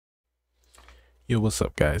Yo, what's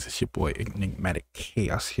up guys? It's your boy Enigmatic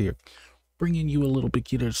Chaos here, bringing you a little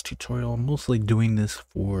beginner's tutorial. I'm mostly doing this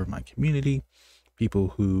for my community,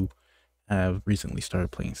 people who have recently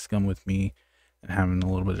started playing Scum with me and having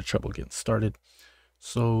a little bit of trouble getting started.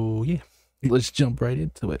 So yeah, let's jump right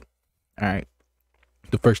into it. Alright,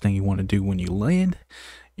 the first thing you want to do when you land,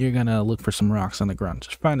 you're gonna look for some rocks on the ground.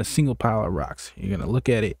 Just find a single pile of rocks. You're gonna look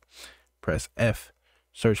at it, press F,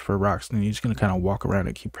 search for rocks, and you're just going to kind of walk around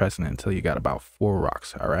and keep pressing it until you got about 4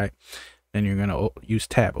 rocks. All right, then you're going to use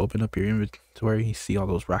tab, open up your inventory, you see all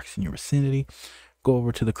those rocks in your vicinity, go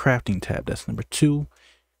over to the crafting tab, that's number 2.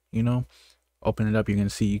 Open it up, you're going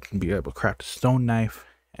to see you can be able to craft a stone knife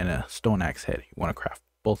and a stone axe head. You want to craft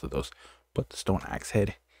both of those. Put the stone axe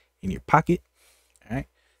head in your pocket. All right,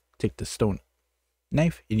 take the stone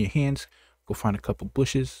knife in your hands, go find a couple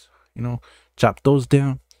bushes, chop those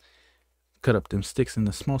down. Cut up them sticks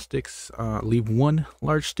into small sticks. Leave 1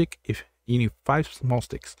 large stick. If you need 5 small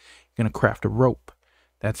sticks, you're gonna craft a rope.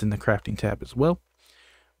 That's in the crafting tab as well.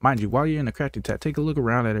 Mind you, while you're in the crafting tab, take a look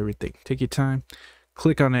around at everything. Take your time,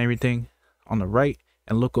 click on everything on the right,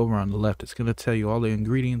 and look over on the left. It's gonna tell you all the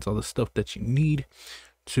ingredients, all the stuff that you need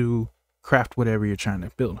to craft whatever you're trying to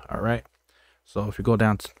build. All right. So if you go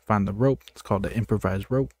down to find the rope, it's called the improvised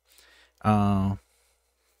rope. There's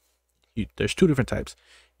 2 different types.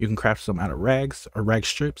 You can craft some out of rags or rag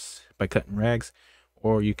strips by cutting rags,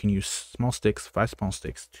 or you can use small sticks, 5 small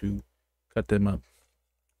sticks, to cut them up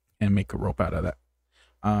and make a rope out of that.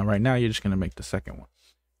 Right now, you're just going to make the second one.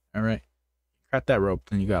 All right. Craft that rope.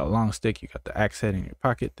 Then you got a long stick. You got the axe head in your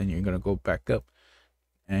pocket. Then you're going to go back up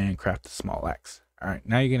and craft a small axe. All right.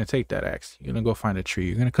 Now you're going to take that axe. You're going to go find a tree.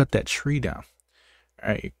 You're going to cut that tree down. All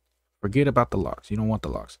right. Forget about the logs. You don't want the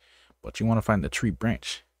logs, but you want to find the tree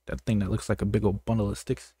branch. That thing that looks like a big old bundle of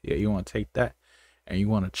sticks. Yeah, you want to take that and you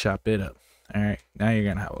want to chop it up. All right, now you're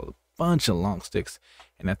gonna have a bunch of long sticks,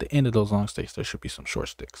 and at the end of those long sticks there should be some short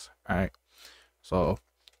sticks. All right, so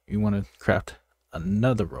you want to craft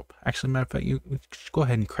another rope. Actually, matter of fact, you go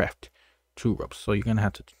ahead and craft 2 ropes. So you're gonna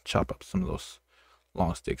have to chop up some of those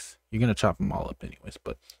long sticks. You're gonna chop them all up anyways,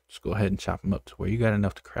 but just go ahead and chop them up to where you got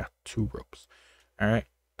enough to craft 2 ropes. All right,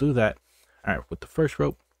 do that. All right, with the first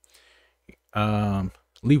rope,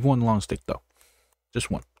 leave 1 long stick though,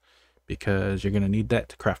 just 1, because you're gonna need that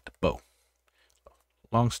to craft a bow.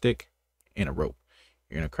 Long stick and a rope.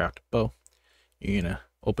 You're gonna craft a bow. You're gonna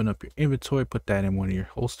open up your inventory, put that in one of your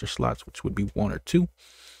holster slots, which would be 1 or 2,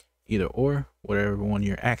 either or, whatever one of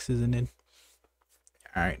your axes in.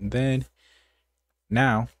 All right, and then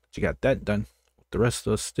now that you got that done, with the rest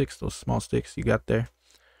of those sticks, those small sticks you got there,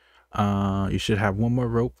 you should have 1 more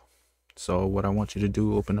rope. So what I want you to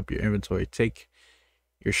do, open up your inventory, take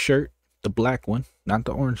your shirt, the black one, not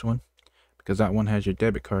the orange one, because that one has your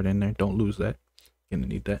debit card in there. Don't lose that. You're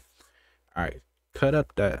gonna need that. All right, cut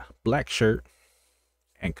up that black shirt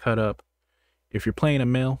and cut up, if you're playing a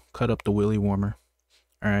male, cut up the willy warmer.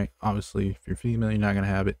 All right, obviously if you're female, you're not gonna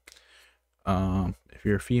have it. If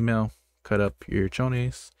you're a female, cut up your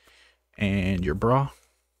chones and your bra.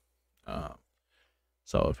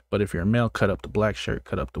 But if you're a male, cut up the black shirt,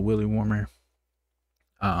 cut up the willy warmer.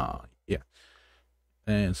 Yeah.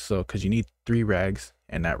 And so, because you need 3 rags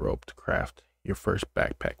and that rope to craft your first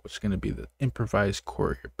backpack, which is going to be the improvised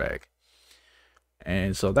courier bag.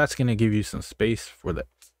 And so that's going to give you some space for the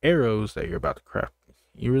arrows that you're about to craft.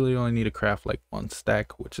 You really only need to craft like 1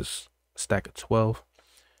 stack, which is a stack of 12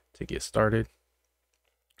 to get started.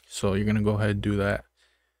 So you're going to go ahead and do that.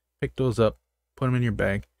 Pick those up, put them in your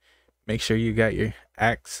bag. Make sure you got your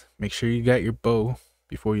axe. Make sure you got your bow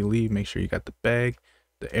before you leave. Make sure you got the bag,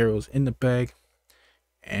 the arrows in the bag.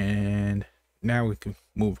 And now we can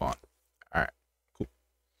move on. All right, cool.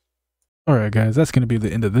 All right, guys, that's going to be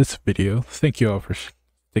the end of this video. Thank you all for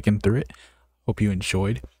sticking through it. Hope you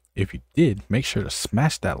enjoyed. If you did, make sure to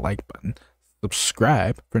smash that like button,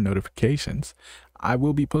 subscribe for notifications. I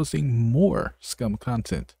will be posting more Scum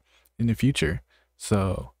content in the future,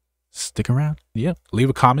 so stick around. Yeah,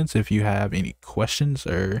 leave a comments if you have any questions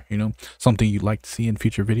or something you'd like to see in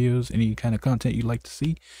future videos, any kind of content you'd like to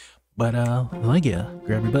see. But yeah,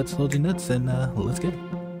 grab your butts, hold your nuts, and let's get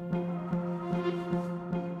it.